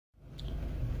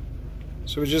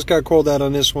So we just got called out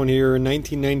on this one here,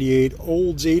 1998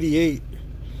 Olds 88.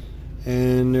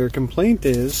 And their complaint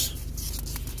is,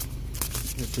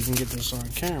 if we can get this on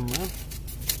camera,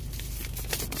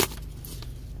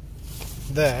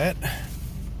 that,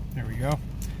 there we go,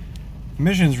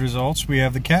 emissions results, we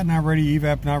have the CAT not ready,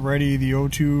 EVAP not ready, the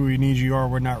O2 and EGR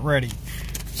were not ready.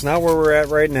 It's not where we're at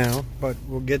right now, but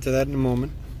we'll get to that in a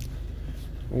moment.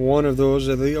 One of those,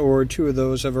 or two of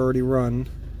those, have already run,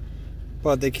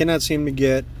 but they cannot seem to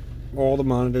get all the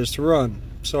monitors to run.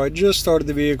 So I just started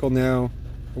the vehicle now.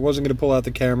 I wasn't going to pull out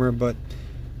the camera, but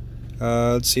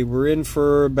let's see, we're in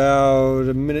for about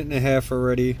a minute and a half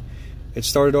already. It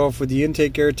started off with the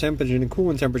intake air temperature and the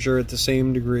coolant temperature at the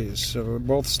same degrees. So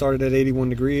both started at 81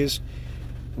 degrees.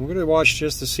 We're going to watch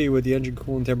just to see what the engine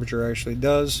coolant temperature actually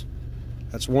does.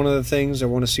 That's one of the things. I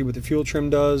want to see what the fuel trim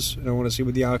does, and I want to see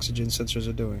what the oxygen sensors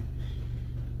are doing.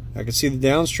 I can see the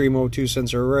downstream O2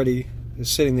 sensor already is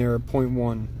sitting there at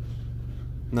 0.1.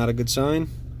 Not a good sign.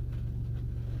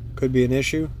 Could be an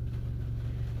issue,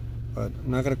 but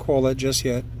I'm not going to call that just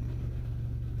yet.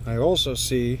 I also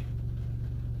see,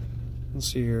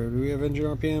 let's see here, do we have engine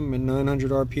RPM at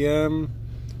 900 RPM?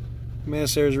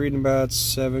 Mass air is reading about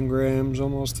 7 grams,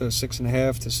 almost to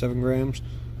 6.5 to 7 grams.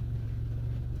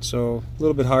 So a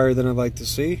little bit higher than I'd like to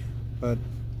see, but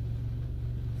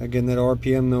again, that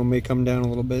RPM though may come down a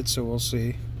little bit, so we'll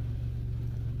see.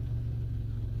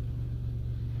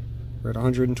 We're at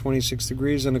 126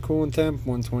 degrees on the coolant temp,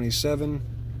 127.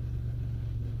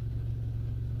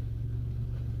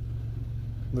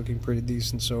 Looking pretty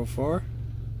decent so far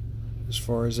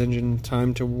as engine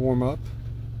time to warm up.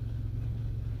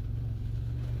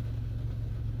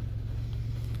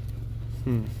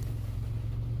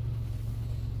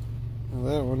 Well,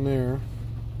 that one there.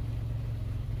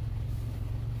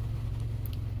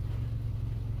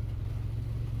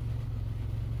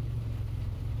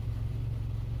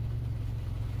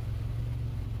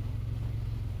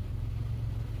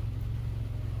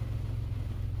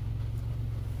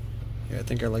 Yeah, I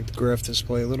think I like the graph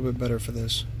display a little bit better for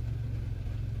this.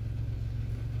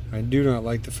 I do not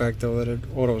like the fact though that it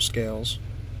auto scales.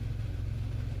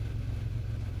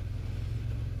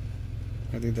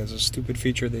 I think that's a stupid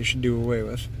feature they should do away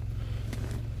with.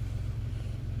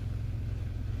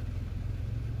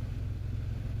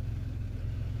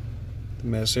 The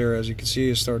mass air, as you can see,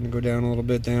 is starting to go down a little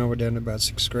bit now. We're down to about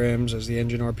 6 grams as the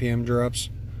engine RPM drops.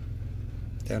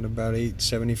 Down to about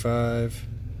 875.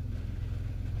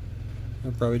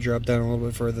 I'll probably drop down a little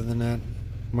bit further than that.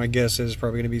 My guess is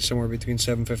probably going to be somewhere between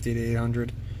 750 to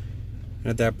 800. And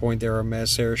at that point there, our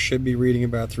mass air should be reading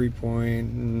about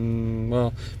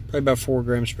well, probably about 4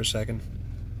 grams per second.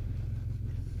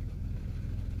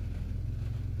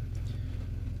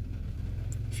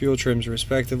 Fuel trims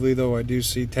respectively, though, I do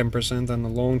see 10% on the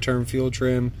long-term fuel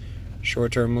trim.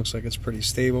 Short-term looks like it's pretty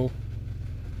stable.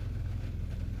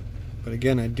 But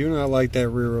again, I do not like that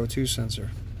rear O2 sensor.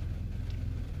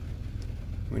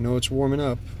 We know it's warming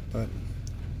up, but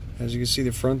as you can see,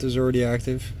 the front is already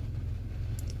active.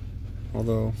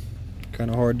 Although, kind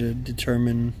of hard to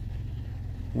determine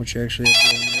what you actually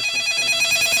have going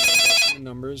there.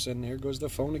 Numbers, and there goes the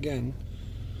phone again.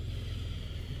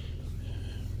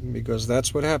 Because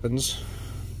that's what happens.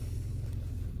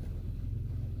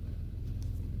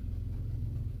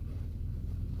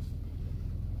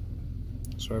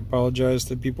 So I apologize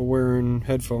to people wearing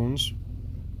headphones.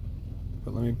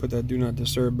 But let me put that do not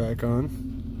disturb back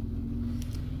on.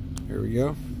 There we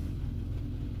go.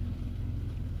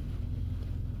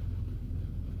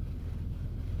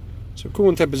 So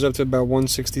coolant temp is up to about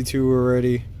 162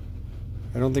 already.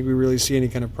 I don't think we really see any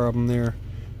kind of problem there.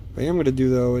 What I am going to do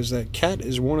though is that CAT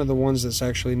is one of the ones that's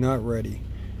actually not ready.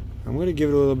 I'm going to give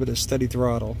it a little bit of steady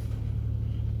throttle.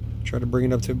 Try to bring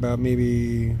it up to about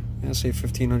maybe, I'll say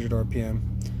 1500 RPM.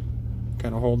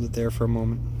 Kind of hold it there for a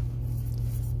moment.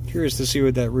 Curious to see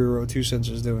what that rear O2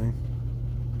 sensor is doing.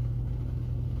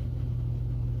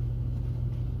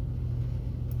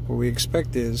 What we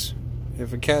expect is,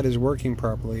 if a CAT is working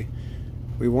properly,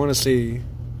 we want to see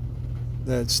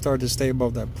that start to stay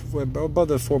above the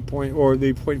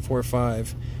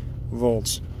 0.45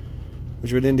 volts,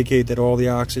 which would indicate that all the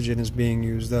oxygen is being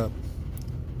used up.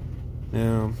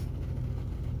 Now,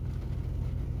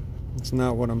 it's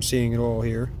not what I'm seeing at all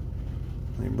here.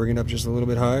 Let me bring it up just a little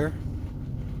bit higher.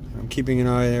 I'm keeping an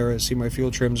eye there. I see my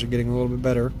fuel trims are getting a little bit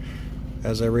better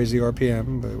as I raise the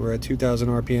RPM, but we're at 2000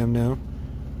 RPM now.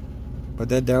 But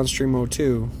that downstream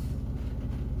O2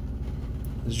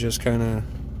 is just kind of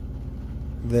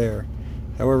there.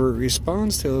 However, it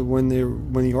responds to when the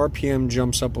RPM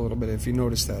jumps up a little bit, if you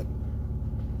notice that.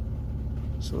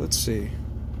 So let's see.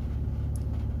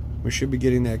 We should be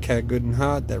getting that cat good and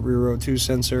hot. That rear O2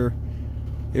 sensor,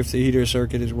 if the heater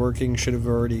circuit is working, should have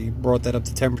already brought that up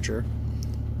to temperature.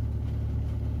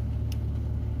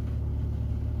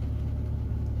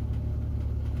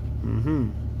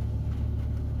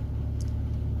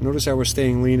 Notice how we're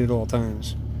staying lean at all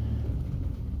times.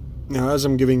 Now, as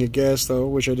I'm giving it gas, though,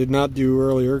 which I did not do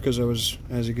earlier because I was,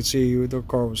 as you can see, the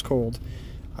car was cold,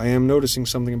 I am noticing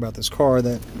something about this car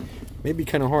that may be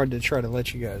kind of hard to try to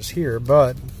let you guys hear,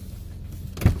 but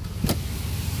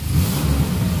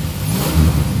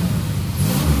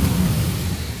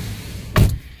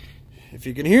if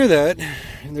you can hear that,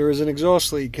 there is an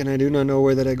exhaust leak, and I do not know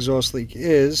where that exhaust leak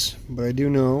is, but I do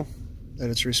know that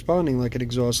it's responding like an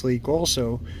exhaust leak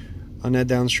also on that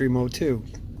downstream O2.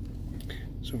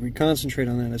 So if we concentrate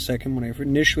on that in a second, when I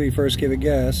initially first give it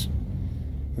gas,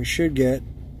 we should get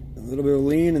a little bit of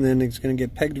lean, and then it's going to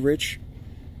get pegged rich,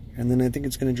 and then I think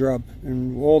it's going to drop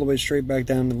and all the way straight back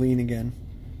down to lean again.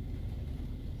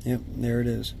 Yep, there it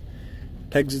is.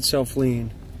 Pegs itself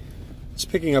lean. It's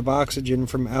picking up oxygen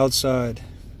from outside.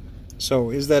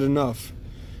 So is that enough?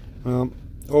 Well,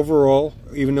 overall,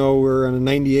 even though we're on a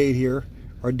 98 here,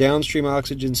 our downstream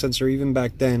oxygen sensor, even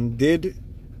back then, it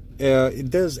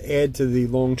does add to the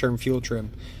long-term fuel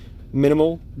trim.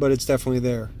 Minimal, but it's definitely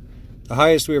there. The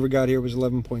highest we ever got here was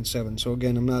 11.7. So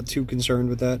again, I'm not too concerned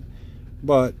with that.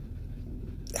 But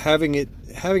having it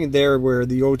there where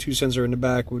the O2 sensor in the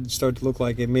back would start to look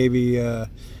like it maybe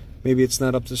it's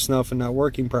not up to snuff and not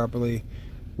working properly,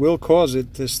 will cause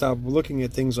it to stop looking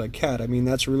at things like CAT. I mean,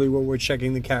 that's really what we're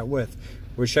checking the CAT with.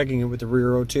 We're checking it with the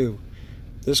rear O2.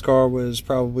 This car was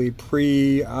probably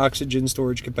pre-oxygen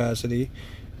storage capacity.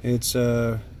 It's,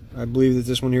 I believe that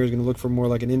this one here is going to look for more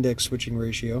like an index switching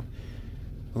ratio.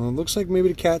 It looks like maybe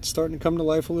the CAT's starting to come to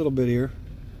life a little bit here.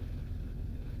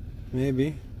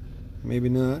 Maybe. Maybe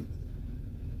not.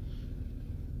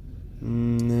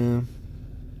 No.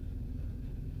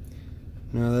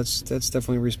 No, that's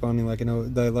definitely responding like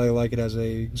it has a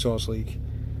exhaust leak.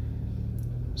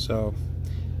 So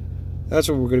that's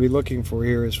what we're going to be looking for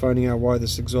here, is finding out why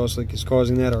this exhaust leak is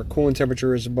causing that. Our coolant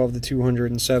temperature is above the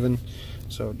 207.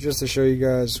 So just to show you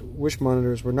guys which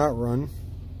monitors were not run.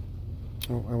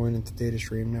 Oh, I went into data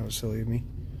stream. That was silly of me.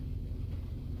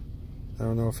 I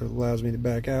don't know if it allows me to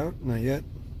back out. Not yet.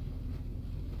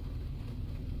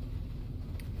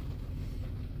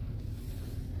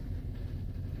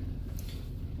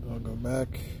 I'll go back.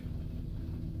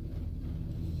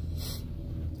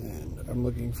 And I'm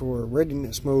looking for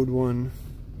readiness mode 1.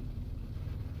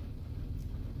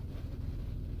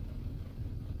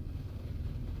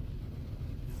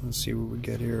 Let's see what we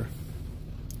get here.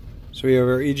 So we have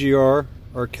our EGR,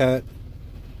 our CAT,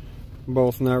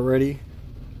 both not ready.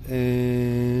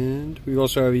 And we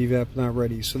also have evap not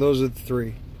ready. So those are the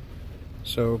three.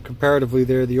 So comparatively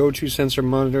there, the O2 sensor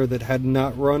monitor that had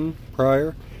not run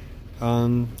prior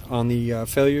on the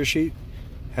failure sheet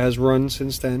has run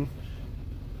since then.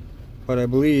 But I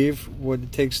believe what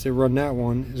it takes to run that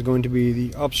one is going to be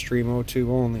the upstream O2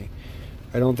 only.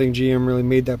 I don't think GM really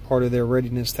made that part of their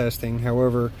readiness testing.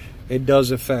 However, it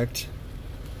does affect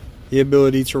the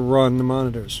ability to run the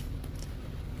monitors.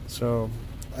 So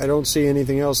I don't see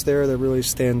anything else there that really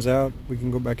stands out. We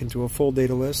can go back into a full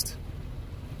data list.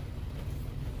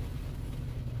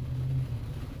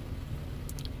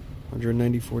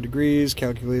 (194 degrees).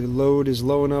 Calculated load is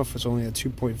low enough. It's only at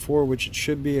 2.4, which it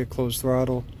should be at closed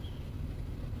throttle.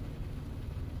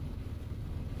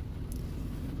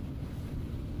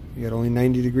 You got only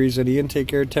 90 degrees at the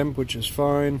intake air temp, which is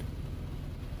fine.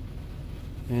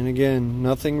 And again,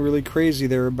 nothing really crazy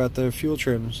there about the fuel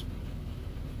trims.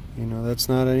 You know, that's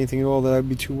not anything at all that I'd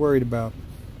be too worried about.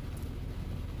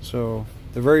 So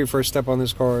the very first step on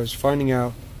this car is finding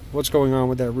out what's going on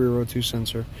with that rear O2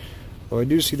 sensor. Well, I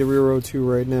do see the rear O2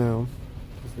 right now.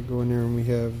 If we go in there and we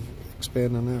have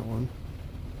expand on that one.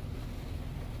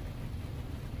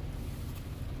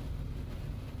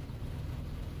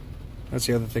 That's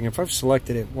the other thing. If I've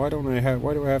selected it, why do I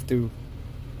have to?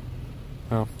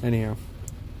 Oh, anyhow.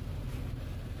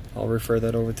 I'll refer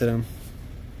that over to them.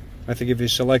 I think if you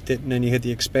select it and then you hit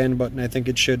the expand button, I think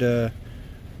it should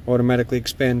automatically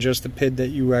expand just the PID that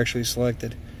you actually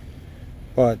selected.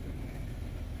 But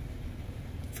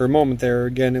for a moment there,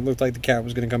 again, it looked like the CAT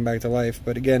was going to come back to life.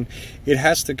 But again, it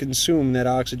has to consume that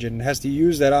oxygen. It has to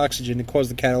use that oxygen to cause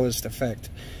the catalyst effect,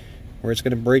 where it's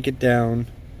going to break it down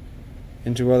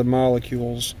into other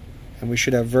molecules, and we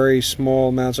should have very small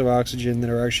amounts of oxygen that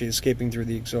are actually escaping through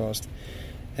the exhaust.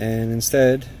 And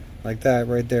instead, like that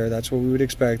right there, that's what we would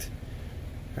expect.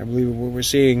 I believe what we're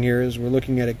seeing here is we're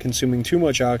looking at it consuming too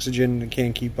much oxygen and it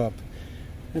can't keep up.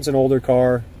 It's an older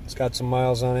car, it's got some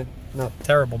miles on it. not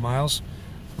terrible miles.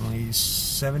 Only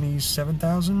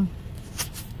 77,000.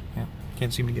 Yeah,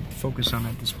 can't seem to get the focus on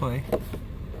that display.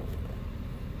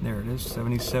 There it is,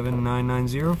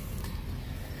 77,990.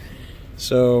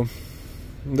 So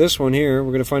this one here,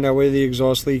 we're going to find out where the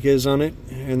exhaust leak is on it,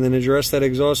 and then address that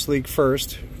exhaust leak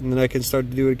first, and then I can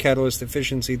start to do a catalyst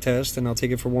efficiency test, and I'll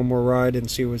take it for one more ride and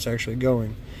see what's actually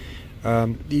going.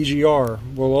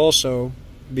 EGR will also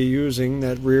be using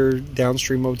that rear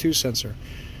downstream O2 sensor.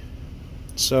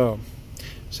 So,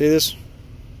 see this?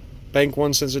 Bank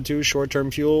 1 sensor 2 short-term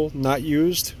fuel not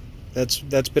used. That's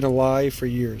been a lie for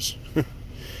years.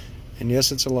 And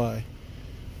yes, it's a lie.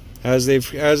 As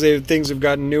things have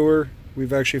gotten newer,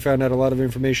 we've actually found out a lot of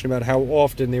information about how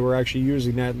often they were actually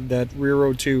using that rear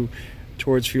O2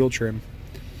 towards fuel trim.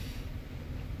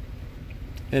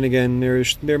 And again,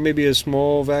 there may be a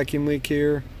small vacuum leak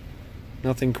here.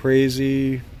 Nothing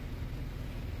crazy.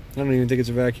 I don't even think it's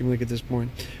a vacuum leak at this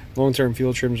point. Long-term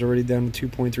fuel trim's already down to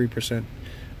 2.3%.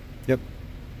 Yep.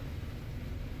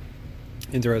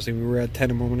 Interesting. We were at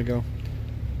 10 a moment ago.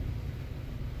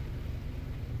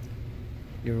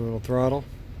 Give it a little throttle.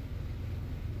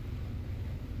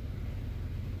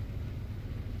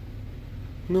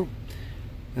 Nope.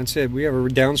 That's it. We have a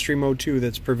downstream O2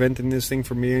 that's preventing this thing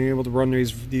from being able to run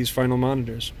these final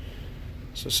monitors.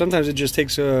 So sometimes it just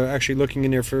takes actually looking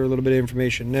in there for a little bit of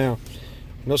information. Now,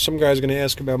 I know some guys are going to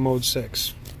ask about mode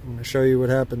 6. I'm going to show you what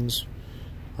happens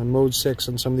on mode 6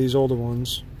 on some of these older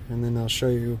ones, and then I'll show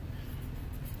you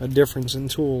a difference in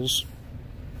tools.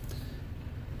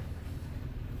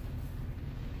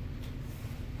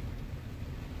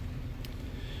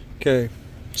 Okay,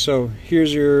 so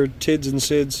here's your TIDs and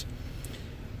SIDs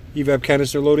evap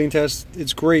canister loading test.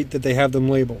 It's great that they have them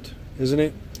labeled, isn't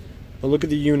it? But look at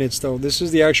the units though. This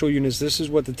is the actual units. This is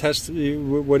what the test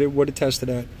what it tested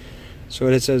at. So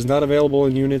it says not available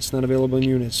in units, not available in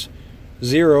units.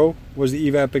 0 was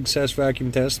the evap excess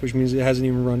vacuum test, which means it hasn't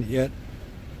even run yet.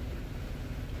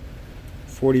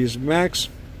 40 is max.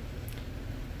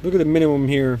 Look at the minimum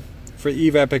here for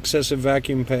evap excessive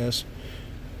vacuum pass.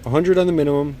 100 on the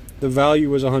minimum. The value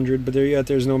was 100, but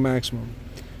there's no maximum.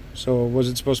 So was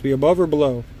it supposed to be above or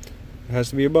below? It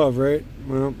has to be above, right?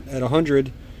 Well, at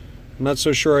 100, I'm not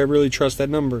so sure I really trust that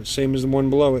number. Same as the one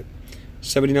below it.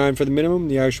 79 for the minimum.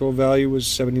 The actual value was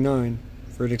 79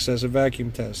 for an excessive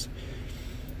vacuum test.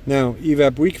 Now,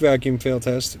 evap weak vacuum fail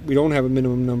test, we don't have a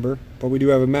minimum number, but we do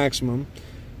have a maximum.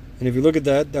 And if you look at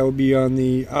that, that would be on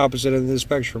the opposite end of the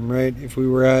spectrum, right? If we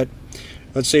were at,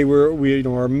 let's say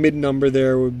our mid number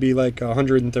there would be like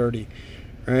 130,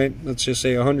 right? Let's just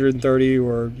say 130,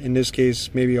 or in this case,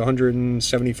 maybe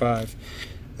 175.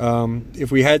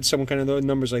 If we had some kind of those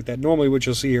numbers like that, normally what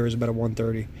you'll see here is about a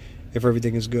 130, if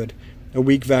everything is good. A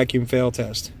weak vacuum fail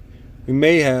test. We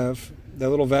may have that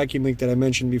little vacuum leak that I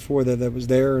mentioned before that was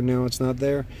there and now it's not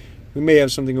there. We may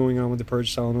have something going on with the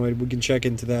purge solenoid. We can check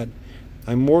into that.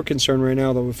 I'm more concerned right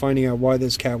now though with finding out why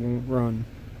this cat won't run.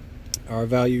 Our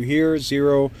value here,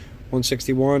 0,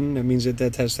 161. That means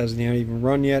that test hasn't even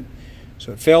run yet.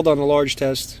 So it failed on the large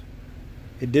test.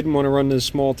 It didn't want to run the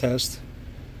small test.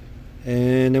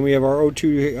 And then we have our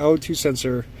O2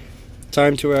 sensor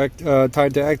time to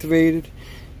activate it.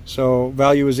 So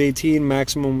value was 18,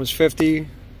 maximum was 50.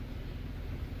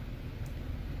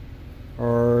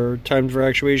 Our time for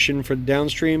actuation for the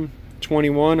downstream,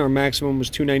 21. Our maximum was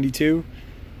 292. And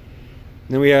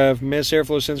then we have mass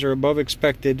airflow sensor above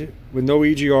expected with no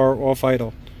EGR off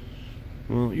idle.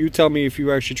 Well, you tell me if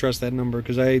you actually trust that number,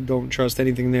 because I don't trust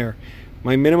anything there.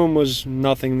 My minimum was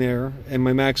nothing there, and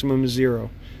my maximum is 0.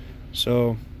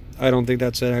 So I don't think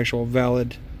that's an actual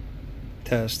valid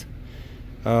test.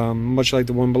 Much like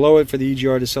the one below it for the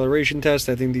EGR deceleration test,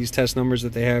 I think these test numbers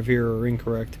that they have here are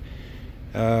incorrect.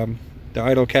 The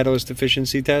idle catalyst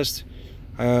efficiency test,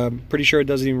 pretty sure it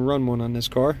doesn't even run one on this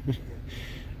car.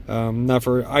 Not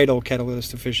for idle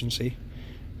catalyst efficiency,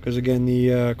 because again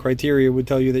the criteria would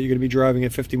tell you that you're going to be driving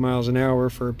at 50 miles an hour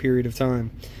for a period of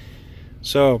time.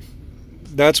 So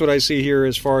that's what I see here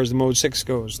as far as the mode 6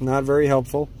 goes. Not very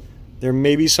helpful. There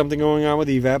may be something going on with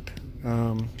evap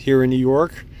here in New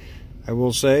York, I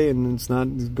will say, and it's not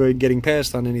good getting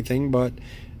passed on anything, but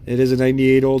it is a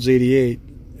 98 Olds 88.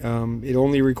 It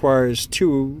only requires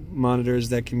 2 monitors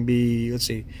that can be, let's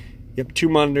see, yep, 2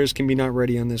 monitors can be not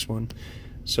ready on this one.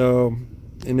 So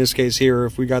in this case here,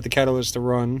 if we got the catalyst to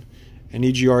run and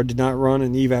EGR did not run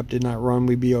and evap did not run,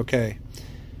 we'd be okay.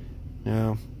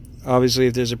 Now obviously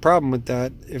if there's a problem with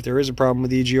that, if there is a problem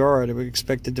with EGR, I would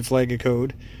expect it to flag a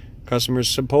code. Customer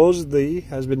supposedly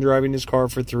has been driving this car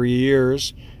for 3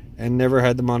 years and never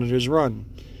had the monitors run.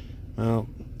 Well,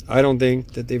 I don't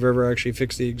think that they've ever actually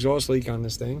fixed the exhaust leak on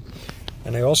this thing.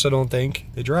 And I also don't think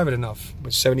they drive it enough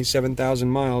with 77,000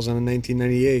 miles on a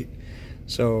 1998.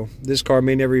 So this car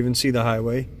may never even see the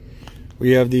highway.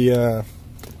 We have the,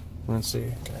 let's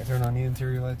see, can I turn on the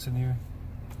interior lights in here?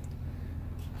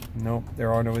 Nope,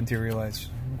 there are no interior lights.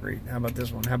 Great, how about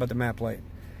this one? How about the map light?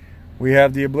 We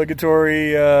have the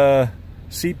obligatory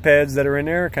seat pads that are in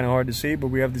there. Kind of hard to see, but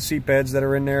we have the seat pads that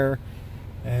are in there.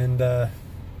 And I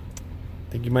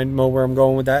think you might know where I'm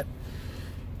going with that.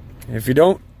 If you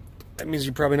don't, that means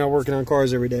you're probably not working on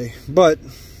cars every day. But,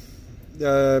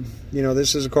 you know,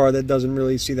 this is a car that doesn't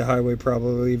really see the highway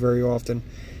probably very often.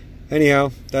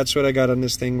 Anyhow, that's what I got on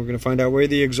this thing. We're going to find out where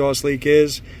the exhaust leak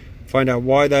is, find out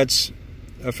why that's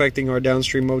affecting our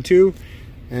downstream O2,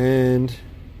 and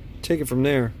take it from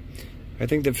there. I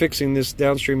think that fixing this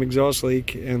downstream exhaust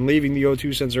leak and leaving the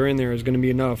O2 sensor in there is going to be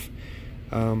enough.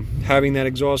 Having that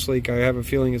exhaust leak, I have a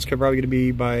feeling it's probably going to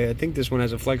be by, I think this one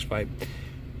has a flex pipe.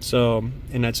 So,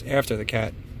 and that's after the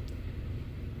cat.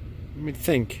 Let me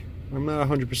think. I'm not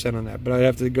 100% on that, but I'd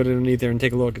have to go underneath there and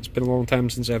take a look. It's been a long time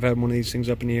since I've had one of these things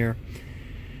up in the air.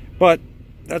 But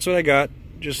that's what I got.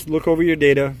 Just look over your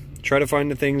data. Try to find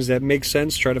the things that make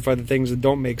sense. Try to find the things that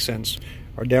don't make sense.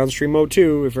 Our downstream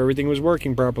O2, if everything was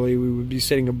working properly, we would be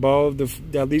sitting above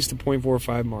at least the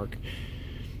 0.45 mark.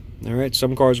 All right,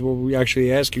 some cars will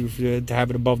actually ask you to have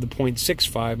it above the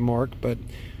 0.65 mark, but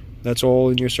that's all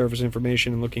in your service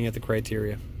information and looking at the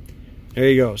criteria. There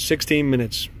you go, 16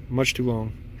 minutes, much too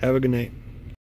long. Have a good night.